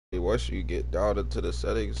Once you get down into the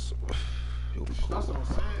settings, you'll be That's cool. what I'm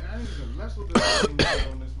saying. I ain't even mess with the settings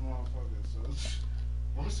on this motherfucker. So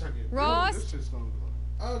once I get built, this Rost? shit's gonna look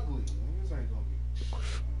ugly. Man. This ain't gonna be.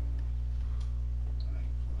 I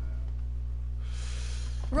ain't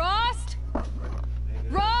Rost? playing.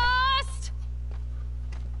 Nigga. Rost?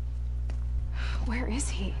 Where is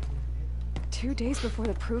he? 2 days before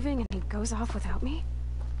the proving and he goes off without me?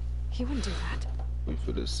 He wouldn't do that. We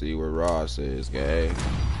finna see where Ross is, gang.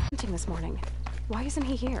 Hunting this morning. Why isn't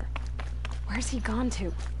he here? Where's he gone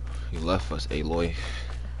to? He left us, Aloy.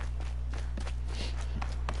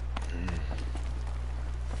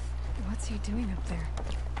 What's he doing up there?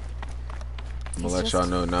 I'm gonna He's let y'all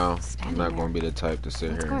just know now. I'm standing not there. gonna be the type to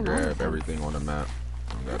sit What's here and going on with grab him? everything on the map.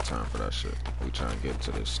 I don't got time for that shit. We trying to get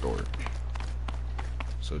to this story.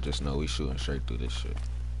 So just know we shooting straight through this shit.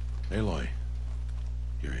 Aloy,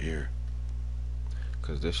 you're here.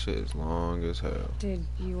 Cause this shit is long as hell. Did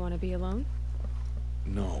you want to be alone?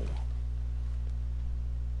 No.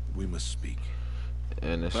 We must speak.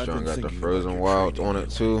 And this I've strong been got the thinking frozen about your wilds training, on it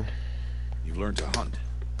Aloy. too. You've learned to hunt,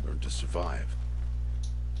 learned to survive.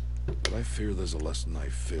 But I fear there's a lesson I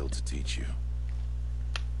failed to teach you.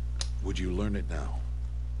 Would you learn it now?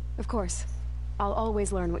 Of course. I'll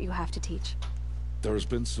always learn what you have to teach. There has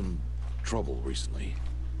been some trouble recently.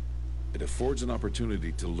 It affords an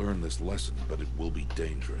opportunity to learn this lesson, but it will be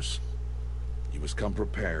dangerous. You must come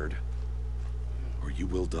prepared, or you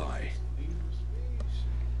will die.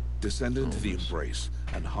 Descend into the Embrace,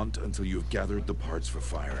 and hunt until you have gathered the parts for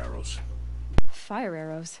fire arrows. Fire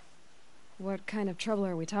arrows? What kind of trouble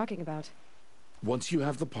are we talking about? Once you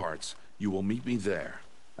have the parts, you will meet me there,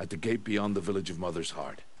 at the gate beyond the village of Mother's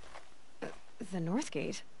Heart. The North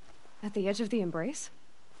Gate? At the edge of the Embrace?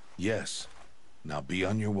 Yes. Now be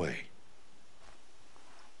on your way.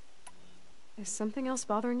 Is something else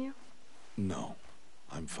bothering you? No,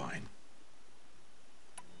 I'm fine.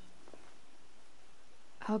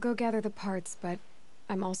 I'll go gather the parts, but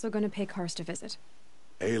I'm also going to pay Karst a visit.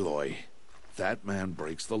 Aloy, that man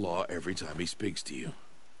breaks the law every time he speaks to you.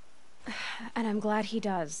 And I'm glad he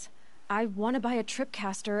does. I want to buy a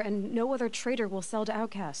tripcaster, and no other trader will sell to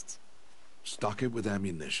outcasts. Stock it with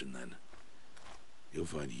ammunition, then. You'll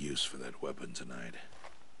find use for that weapon tonight.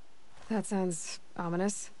 That sounds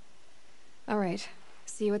ominous. All right.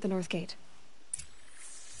 See you at the North Gate.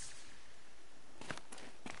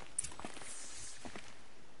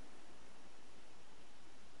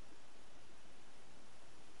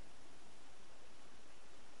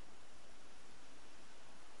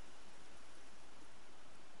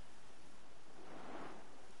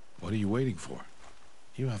 What are you waiting for?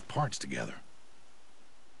 You have parts together.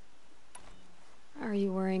 Are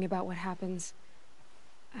you worrying about what happens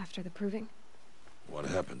after the proving? What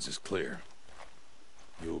happens is clear.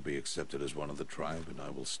 You will be accepted as one of the tribe, and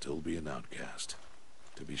I will still be an outcast.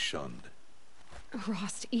 To be shunned.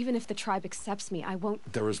 Rost, even if the tribe accepts me, I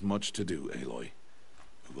won't... There is much to do, Aloy.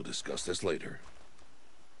 We will discuss this later.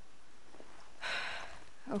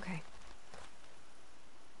 Okay.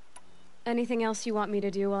 Anything else you want me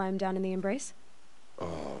to do while I'm down in the Embrace?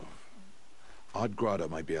 Odd Grata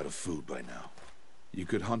might be out of food by now. You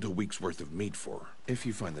could hunt a week's worth of meat for her, if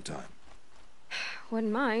you find the time.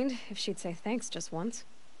 Wouldn't mind if she'd say thanks just once.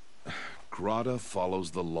 Grata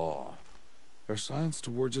follows the law. Her silence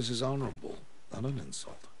towards us is honorable, not an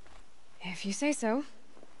insult. If you say so.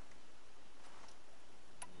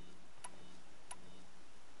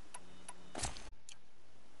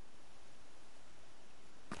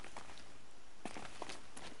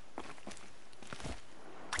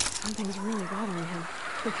 Something's really bothering him.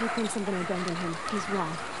 If he thinks I'm gonna abandon him, he's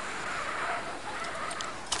wrong.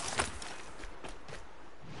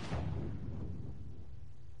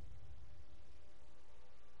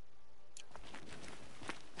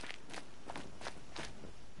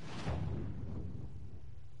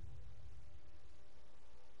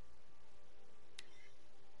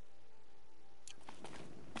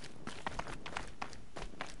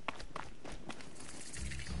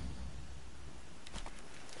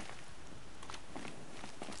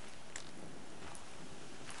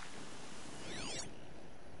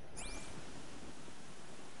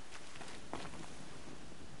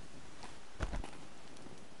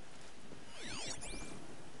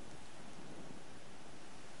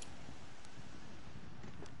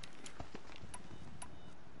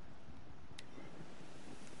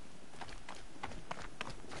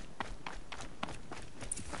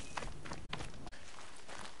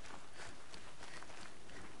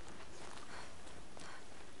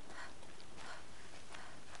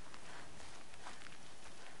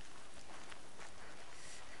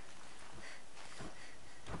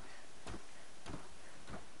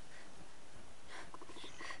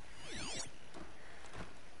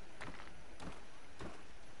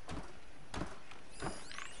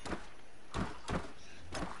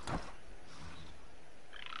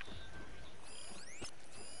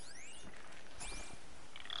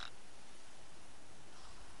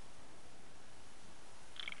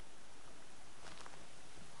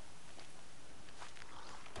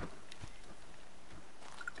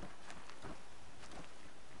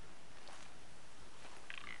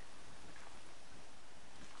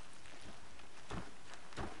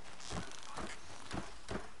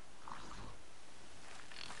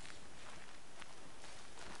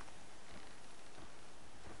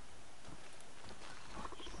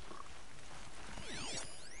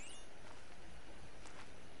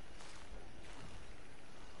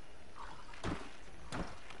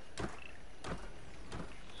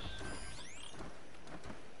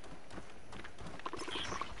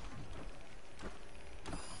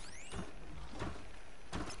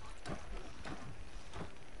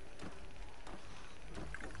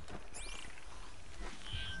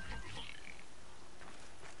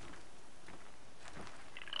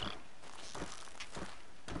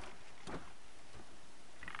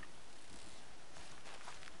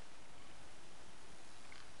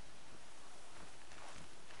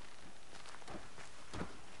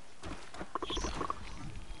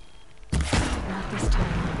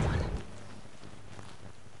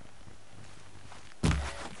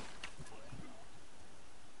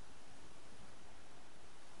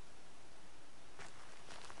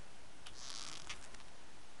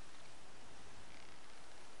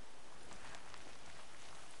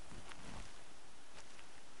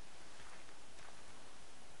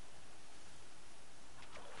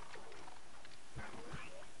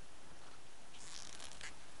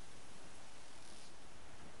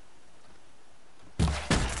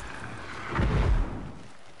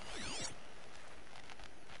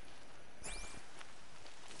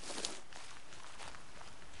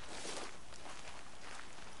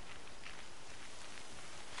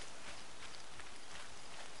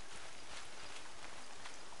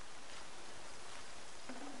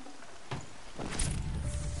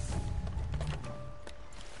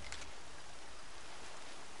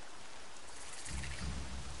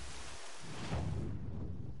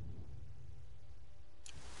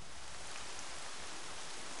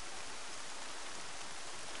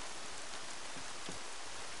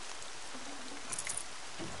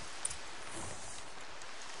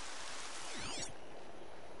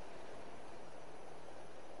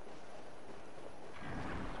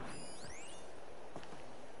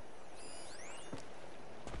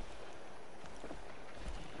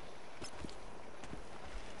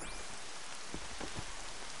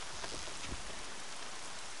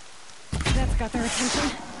 got their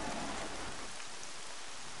attention.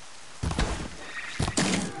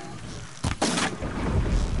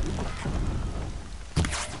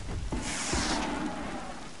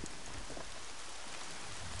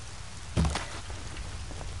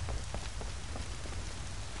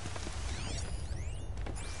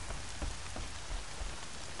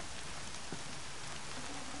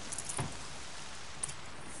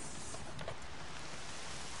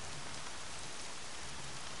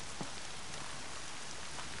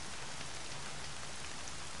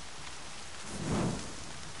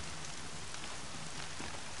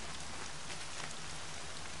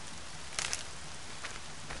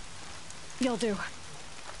 You'll do.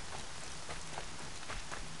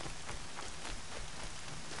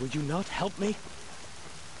 Will you not help me?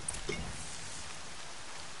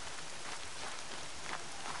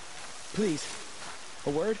 Please, a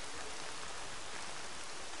word?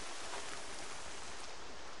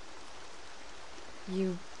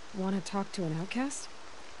 You want to talk to an outcast?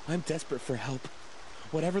 I'm desperate for help,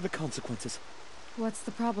 whatever the consequences. What's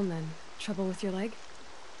the problem then? Trouble with your leg?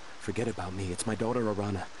 Forget about me, it's my daughter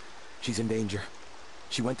Arana. She's in danger.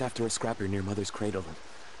 She went after a scrapper near Mother's cradle, and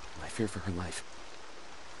I fear for her life.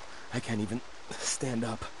 I can't even stand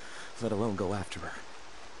up, let alone go after her.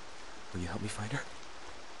 Will you help me find her?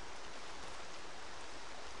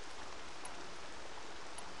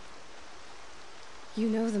 You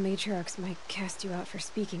know the matriarchs might cast you out for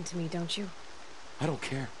speaking to me, don't you? I don't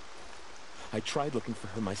care. I tried looking for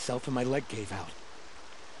her myself and my leg gave out.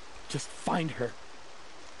 Just find her.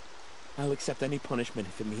 I'll accept any punishment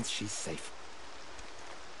if it means she's safe.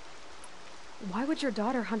 Why would your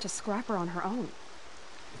daughter hunt a scrapper on her own?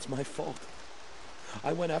 It's my fault.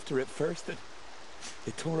 I went after it first and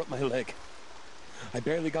it tore up my leg. I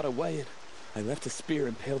barely got away and I left a spear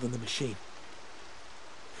impaled in the machine.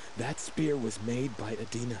 That spear was made by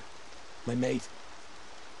Adina, my mate,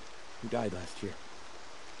 who died last year.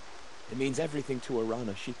 It means everything to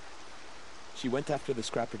Arana. She went after the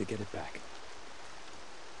scrapper to get it back.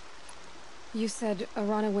 You said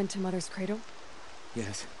Arana went to Mother's cradle?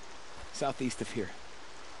 Yes, southeast of here.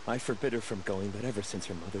 I forbid her from going, but ever since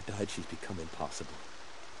her mother died, she's become impossible.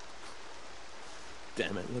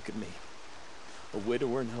 Damn it, look at me. A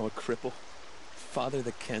widower, now a cripple. Father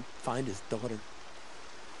that can't find his daughter.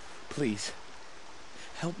 Please,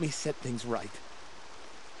 help me set things right.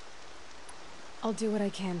 I'll do what I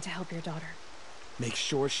can to help your daughter. Make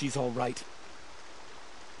sure she's all right.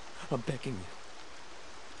 I'm begging you.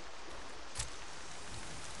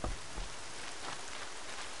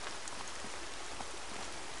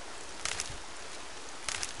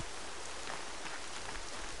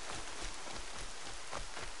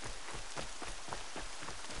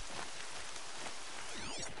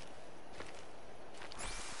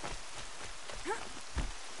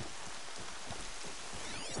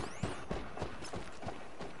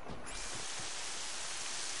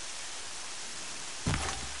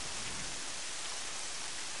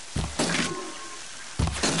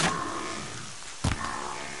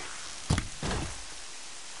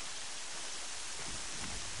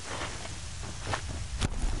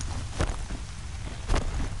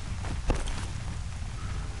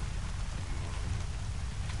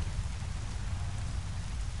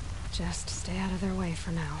 Just stay out of their way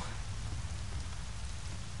for now.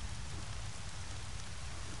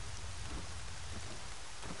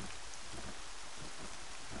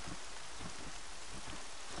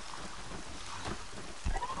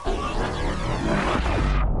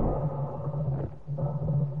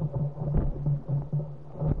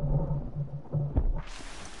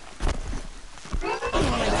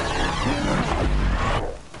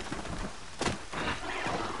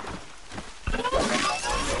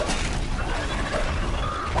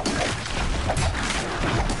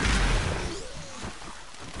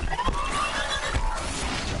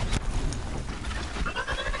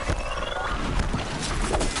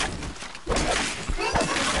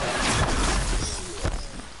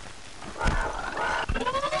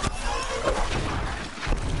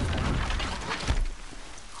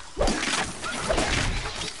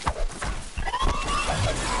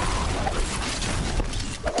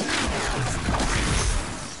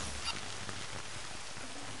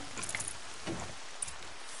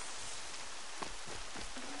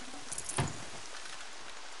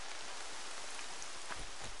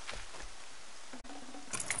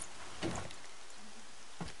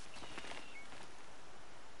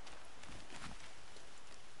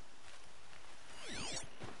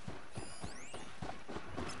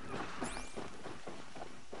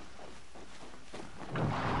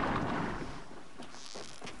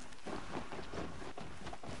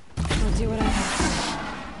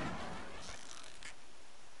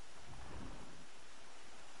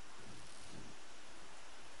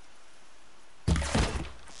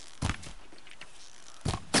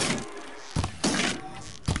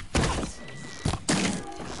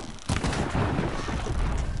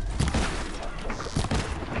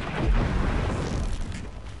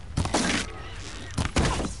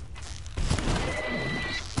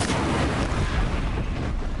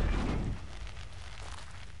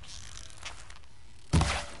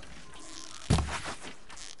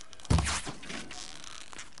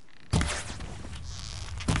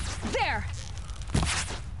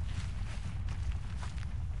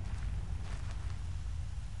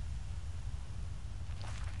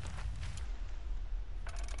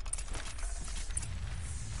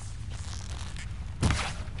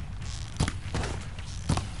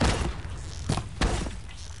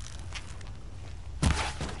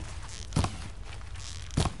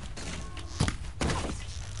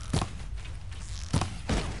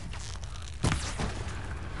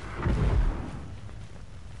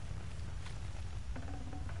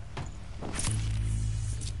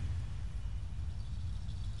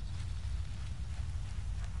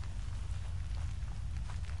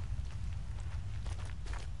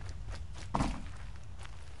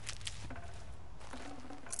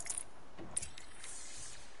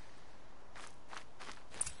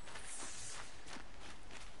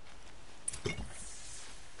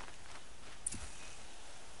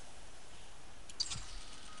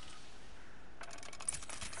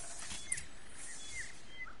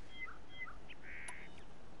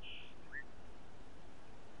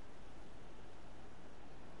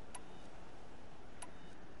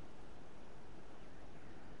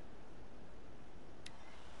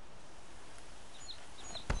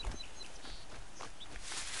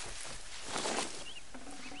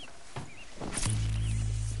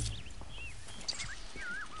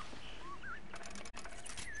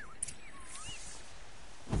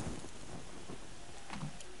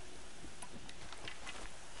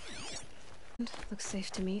 Looks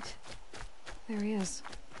safe to meet. There he is.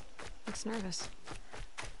 Looks nervous.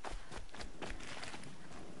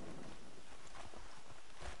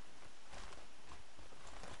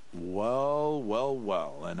 Well, well,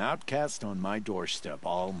 well. An outcast on my doorstep.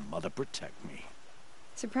 All mother protect me.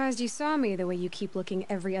 Surprised you saw me the way you keep looking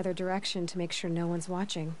every other direction to make sure no one's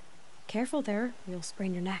watching. Careful there, you'll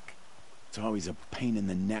sprain your neck. It's always a pain in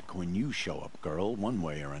the neck when you show up, girl, one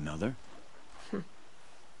way or another.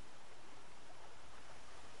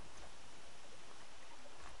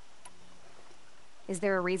 Is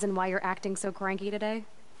there a reason why you're acting so cranky today?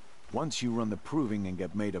 Once you run the proving and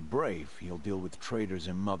get made a brave, you'll deal with traitors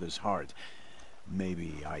in Mother's Heart.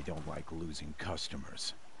 Maybe I don't like losing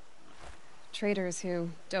customers. Traitors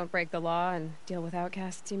who don't break the law and deal with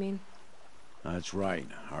outcasts, you mean? That's right.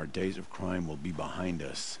 Our days of crime will be behind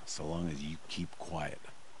us, so long as you keep quiet.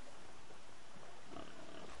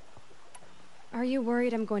 Are you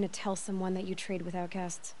worried I'm going to tell someone that you trade with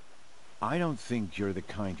outcasts? I don't think you're the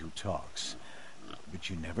kind who talks, but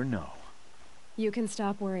you never know. You can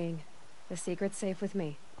stop worrying. The secret's safe with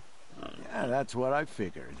me. Yeah, that's what I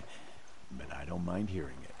figured, but I don't mind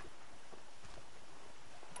hearing it.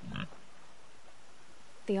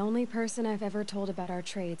 The only person I've ever told about our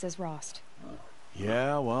trades is Rost.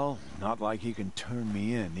 Yeah, well, not like he can turn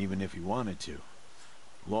me in, even if he wanted to.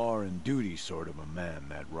 Law and duty sort of a man,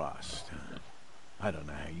 that Rost. I don't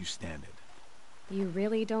know how you stand it. You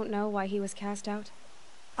really don't know why he was cast out?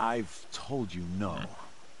 I've told you no.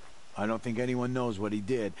 I don't think anyone knows what he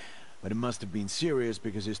did, but it must have been serious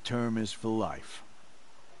because his term is for life.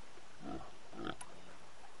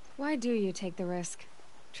 Why do you take the risk,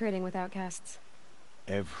 trading with outcasts?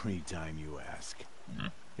 Every time you ask.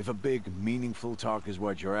 If a big, meaningful talk is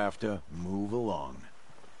what you're after, move along.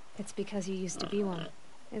 It's because you used to be one,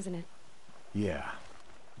 isn't it? Yeah.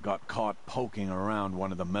 Got caught poking around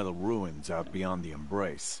one of the metal ruins out beyond the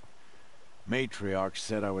Embrace. Matriarch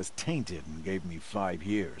said I was tainted and gave me 5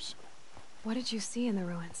 years. What did you see in the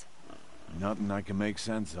ruins? Nothing I can make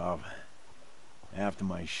sense of. After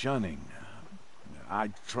my shunning, I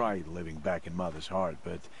tried living back in Mother's Heart,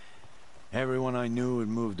 but everyone I knew had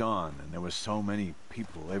moved on, and there were so many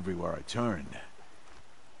people everywhere I turned.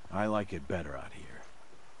 I like it better out here.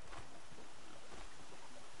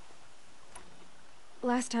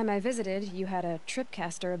 Last time I visited, you had a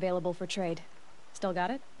tripcaster available for trade. Still got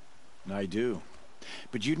it? I do.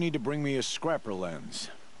 But you'd need to bring me a scrapper lens.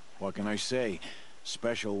 What can I say?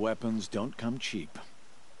 Special weapons don't come cheap.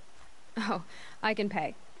 Oh, I can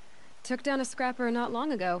pay. Took down a scrapper not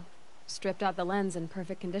long ago. Stripped out the lens in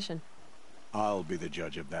perfect condition. I'll be the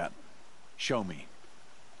judge of that. Show me.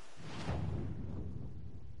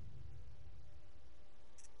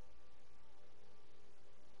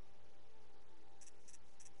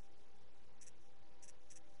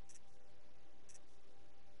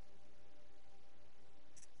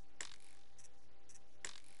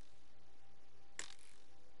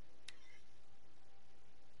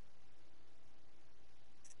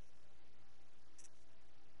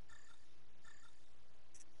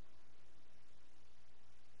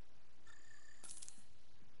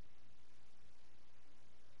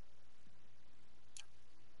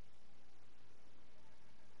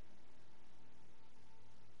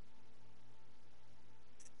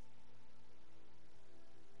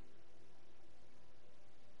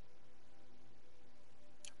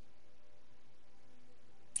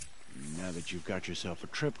 Now that you've got yourself a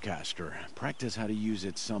tripcaster, practice how to use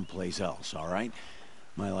it someplace else, all right?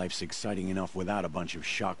 My life's exciting enough without a bunch of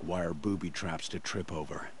shock wire booby traps to trip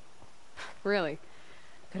over. Really?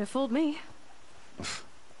 Could have fooled me.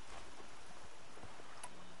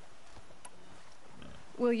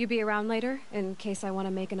 Will you be around later, in case I want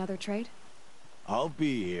to make another trade? I'll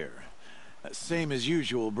be here. Same as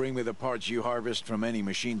usual, bring me the parts you harvest from any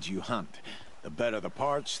machines you hunt. The better the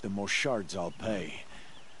parts, the more shards I'll pay.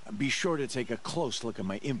 Be sure to take a close look at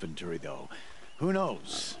my inventory, though. Who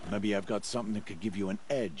knows? Maybe I've got something that could give you an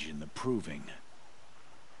edge in the proving.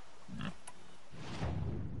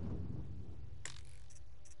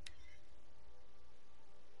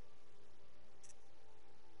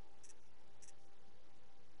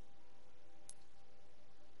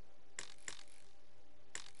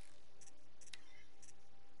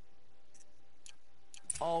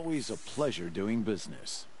 Always a pleasure doing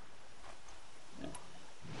business.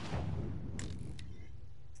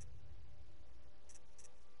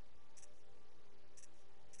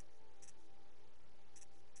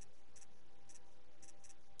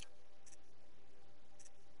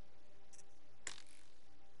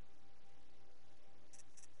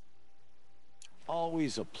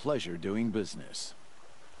 Always a pleasure doing business.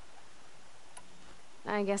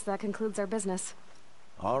 I guess that concludes our business.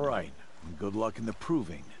 All right. Good luck in the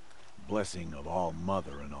proving. Blessing of All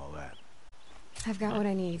Mother and all that. I've got what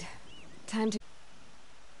I need. Time to...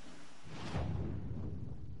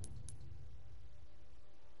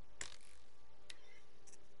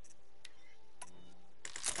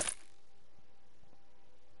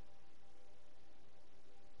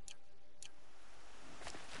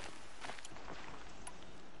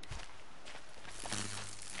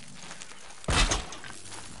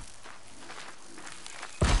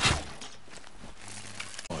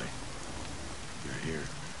 You're here.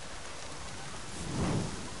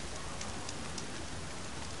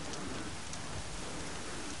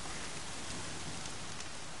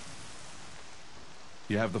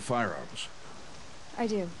 You have the firearms. I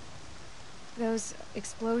do. Those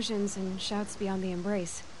explosions and shouts beyond the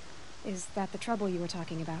embrace. Is that the trouble you were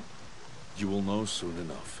talking about? You will know soon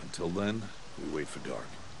enough. Until then, we wait for dark.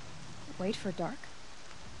 Wait for dark?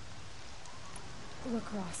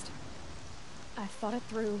 Look, Rost. I thought it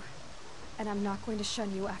through, and I'm not going to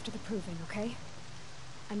shun you after the proving, okay?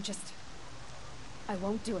 I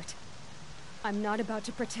won't do it. I'm not about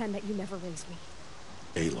to pretend that you never raised me.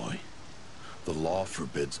 Aloy, the law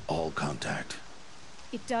forbids all contact.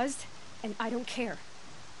 It does, and I don't care.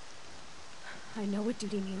 I know what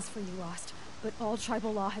duty means for you, Rost, but all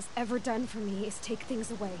tribal law has ever done for me is take things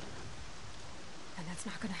away. And that's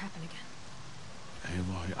not gonna happen again.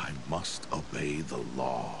 Aloy, I must obey the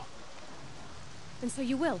law. And so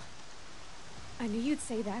you will. I knew you'd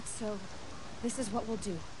say that, so this is what we'll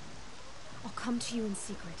do. I'll come to you in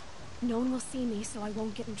secret. No one will see me, so I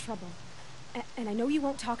won't get in trouble. And I know you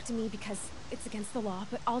won't talk to me because it's against the law,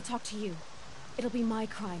 but I'll talk to you. It'll be my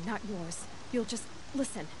crime, not yours. You'll just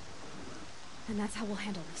listen. And that's how we'll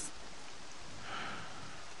handle this.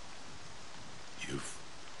 You've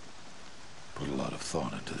put a lot of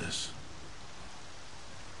thought into this.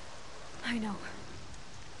 I know.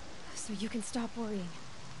 So you can stop worrying.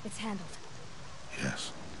 It's handled.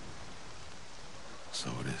 Yes. So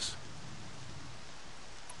it is.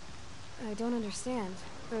 I don't understand.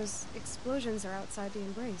 Those explosions are outside the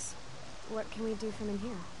embrace. What can we do from in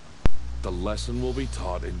here? The lesson will be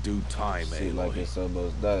taught in due time, See, Aloy. like it's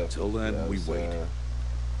almost done. Till then, we wait.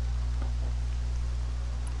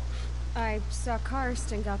 I saw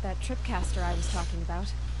Karst and got that tripcaster I was talking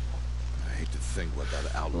about. I hate to think what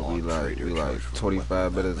that outlaw We trader like charged for 25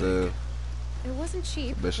 weapon minutes that in. make. It wasn't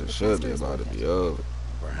cheap. Bishop but the should be caster is about to worth be it. over.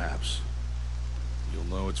 Perhaps. You'll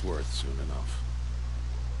know its worth soon enough.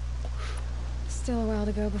 Still a while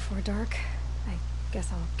to go before dark. I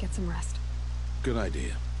guess I'll get some rest. Good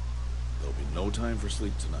idea. There'll be no time for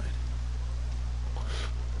sleep tonight.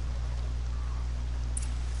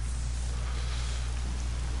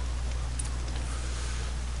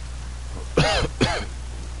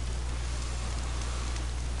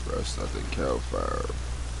 Rest at the campfire.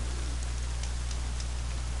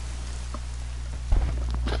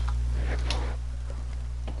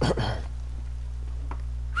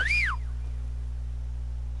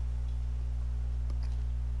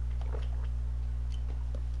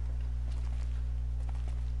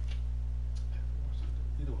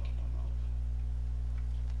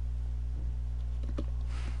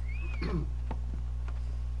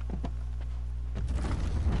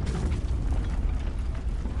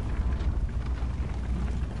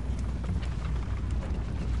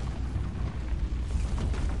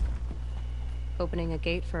 Opening a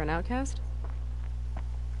gate for an outcast?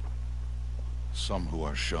 Some who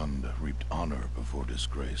are shunned reaped honor before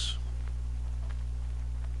disgrace.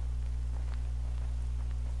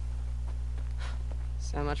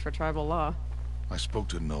 So much for tribal law. I spoke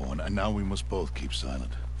to no one, and now we must both keep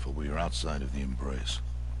silent, for we are outside of the embrace.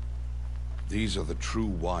 These are the true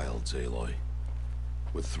wilds, Aloy.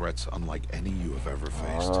 With threats unlike any you have ever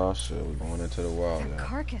faced. Oh shit, we're going into the wild A now.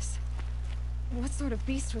 carcass? What sort of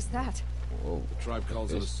beast was that? Whoa. The tribe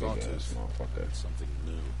calls it a This big ass sawtooth. motherfucker. It's something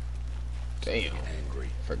new. Damn. Angry.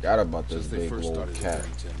 Forgot about this Since they big first little started cat.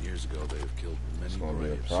 attacking 10 years ago, they have killed It's many gonna be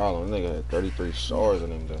a braves. problem. Nigga had 33 swords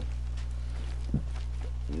in him though.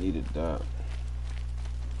 Needed that.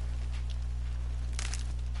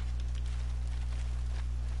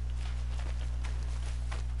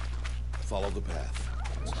 Follow the path.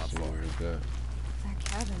 It's not Let's see far. what we got. That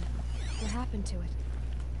cabin. What happened to it?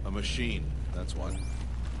 A machine, that's what.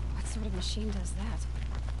 What sort of machine does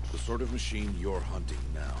that? The sort of machine you're hunting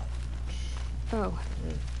now. Oh.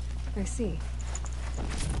 I see.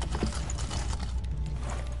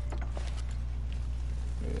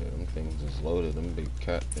 Yeah, them things is loaded. Them big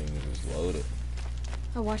cat things is loaded.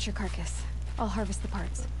 I'll watch your carcass. I'll harvest the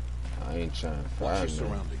parts. I ain't trying to Watch fight your no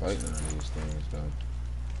surroundings. fight none of these things though.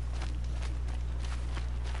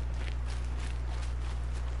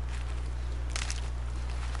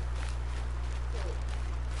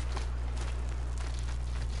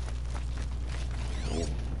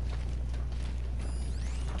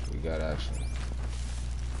 got action.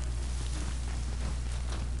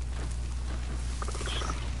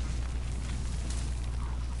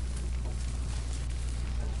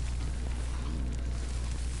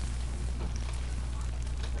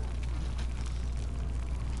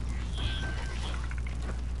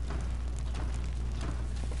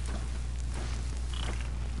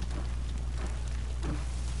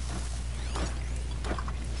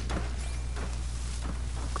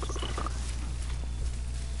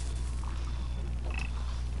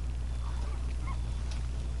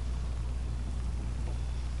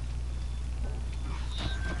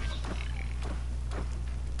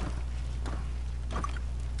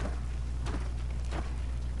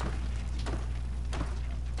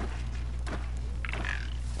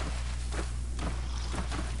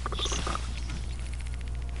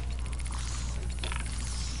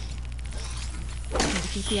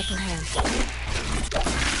 Keep the upper hand.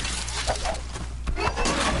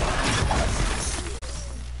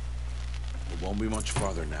 It won't be much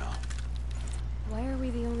farther now. Why are we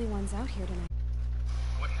the only ones out here tonight?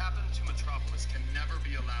 What happened to Metropolis can never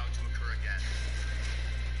be allowed to occur again.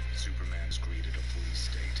 Superman's created a police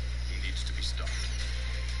state. He needs to be stopped.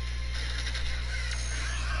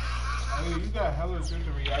 I mean, you got hella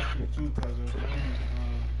different reactions too, cause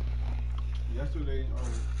yesterday or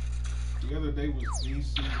the other day was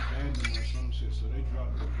DC fandom or some shit, so they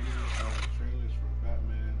dropped the video trailers for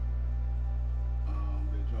Batman.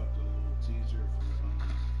 They dropped a little teaser for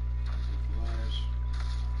Flash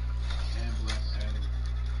and Black Adam.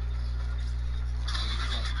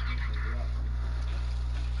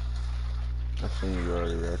 I seen you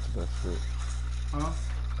already react to that shit. Huh?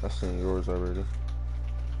 I seen yours already.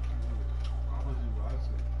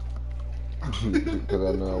 Because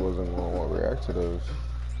I know I wasn't going to want to react to those.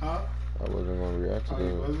 Huh? I wasn't going to react to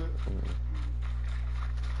those. Was it?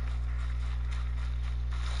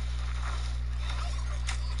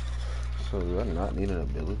 So do I not need an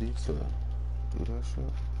ability to do that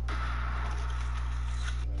shit?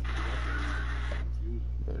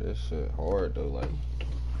 But this shit hard though, like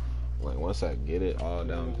once I get it all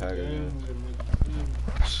down pat again,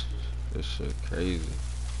 this shit crazy.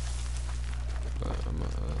 But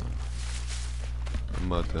I'm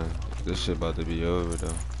about to, this shit about to be over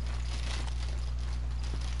though.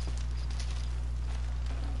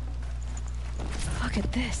 Look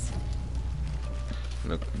at this.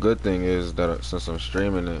 And the good thing is that since I'm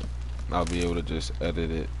streaming it, I'll be able to just edit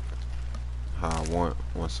it how I want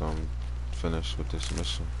once I'm finished with this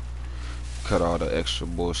mission. Cut all the extra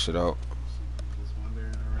bullshit out.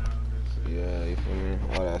 Yeah, you feel me?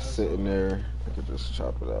 All that sitting there, I could just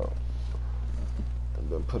chop it out. And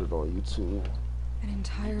then put it on YouTube. An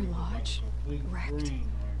entire lodge wrecked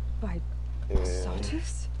by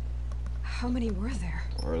Satus? How many were there?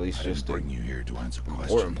 Or at least just bring you here to answer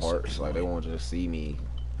important questions. parts. Like they won't just see me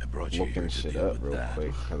looking shit up real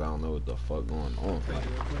quick because I don't know what the fuck going on.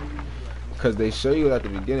 Because they show you at the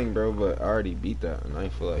beginning, bro, but I already beat that and I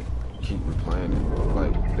feel like keep replaying it.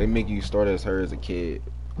 Like they make you start as her as a kid,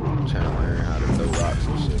 trying to learn how to throw rocks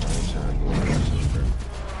and shit. I ain't trying to do that shit, bro.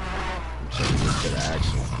 I'm trying to get to the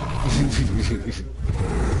action.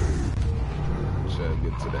 Trying to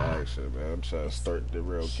get to the action, man. I'm trying to start the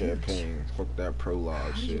real campaign. Fuck that prologue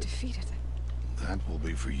How shit. do you defeat it? That will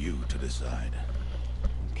be for you to decide.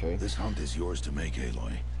 Okay. This hunt is yours to make,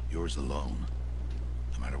 Aloy. Yours alone.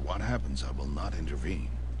 No matter what happens, I will not intervene.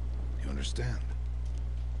 You understand?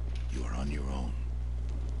 You are on your own.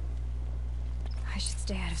 I should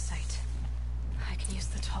stay out of sight. I can use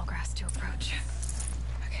the tall grass to approach.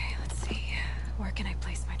 Okay, let's see. Where can I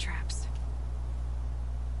place my traps?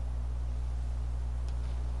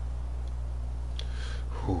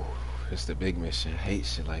 Whew, it's the big mission. I hate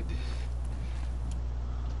shit like this.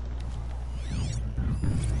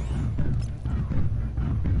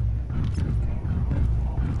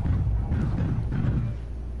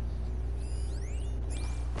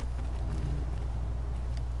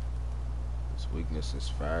 Its weakness is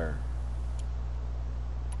fire.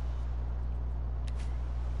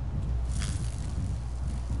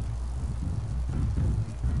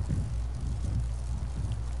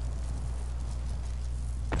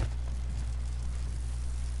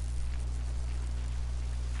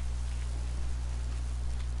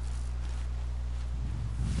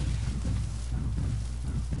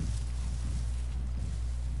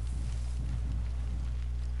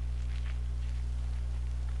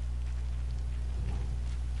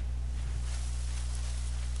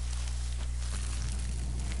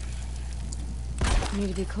 I need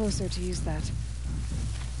to be closer to use that.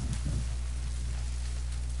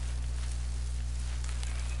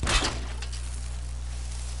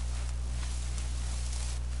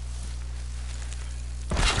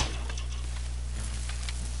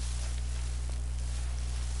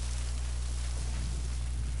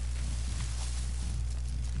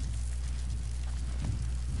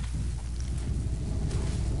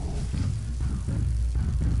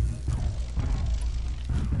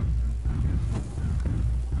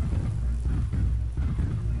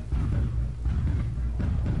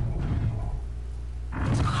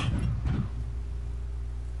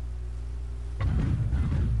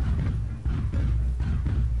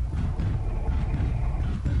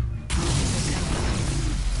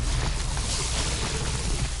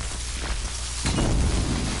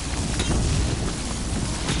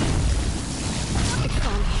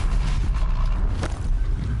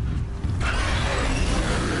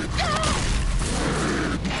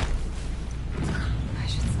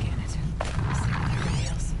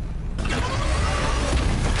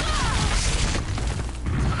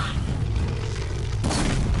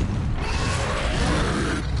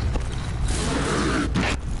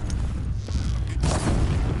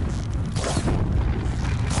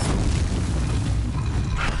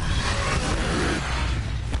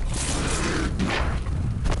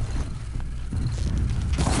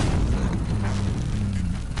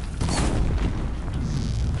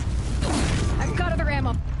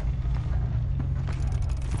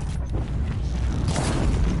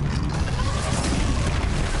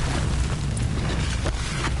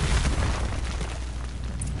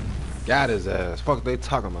 got his ass. Fuck they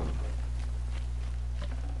talking about?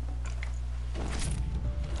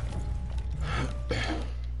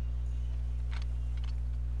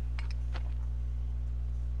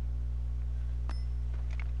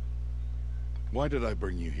 Why did I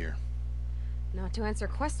bring you here? Not to answer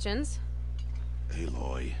questions.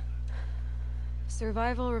 Aloy.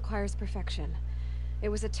 Survival requires perfection. It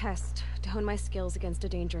was a test to hone my skills against a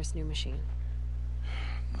dangerous new machine.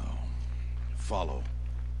 No. Follow.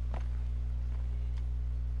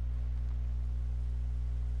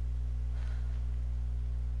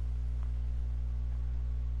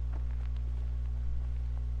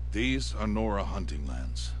 These are Nora hunting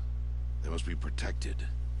lands. They must be protected.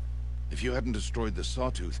 If you hadn't destroyed the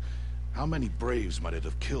Sawtooth, how many Braves might it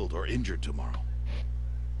have killed or injured tomorrow?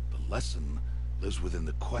 The lesson lives within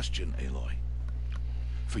the question, Aloy.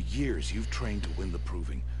 For years, you've trained to win the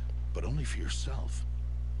Proving, but only for yourself.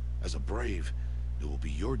 As a Brave, it will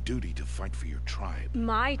be your duty to fight for your tribe.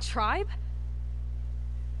 My tribe?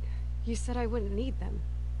 You said I wouldn't need them.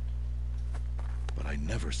 But I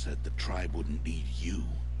never said the tribe wouldn't need you.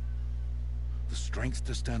 The strength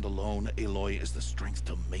to stand alone, Aloy, is the strength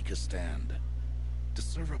to make a stand. To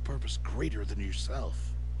serve a purpose greater than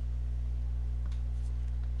yourself.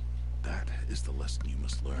 That is the lesson you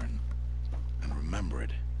must learn. And remember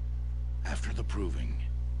it. After the Proving.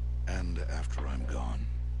 And after I'm gone.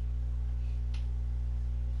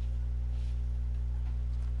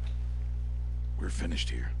 We're finished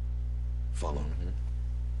here. Follow.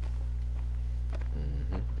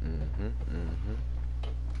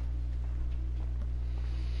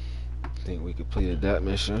 Think we completed that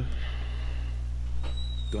mission.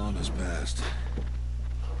 Dawn has passed.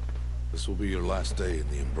 This will be your last day in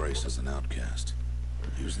the Embrace as an outcast.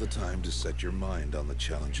 Use the time to set your mind on the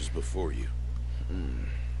challenges before you.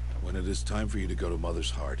 When it is time for you to go to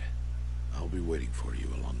Mother's Heart, I'll be waiting for you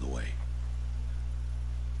along the way.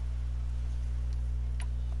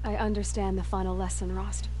 I understand the final lesson,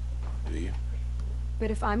 Rost. Do you?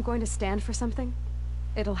 But if I'm going to stand for something,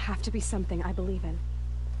 it'll have to be something I believe in.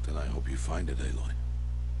 Then I hope you find it, Aloy.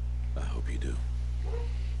 I hope you do.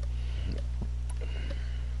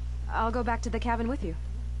 I'll go back to the cabin with you.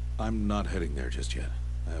 I'm not heading there just yet.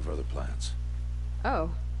 I have other plans. Oh,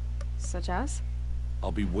 such as?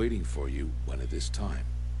 I'll be waiting for you when it is time.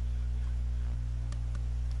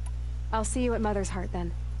 I'll see you at Mother's Heart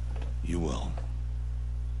then. You will.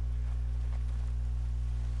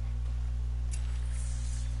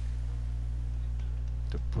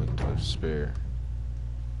 The point of spare.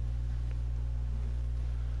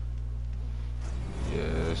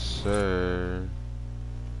 Yes, sir.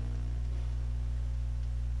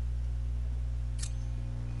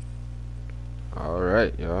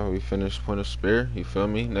 Alright, y'all. We finished Point of Spear. You feel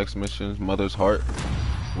me? Next mission is Mother's Heart.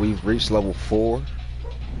 We've reached level 4.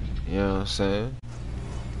 You know what I'm saying?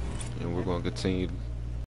 And we're going to continue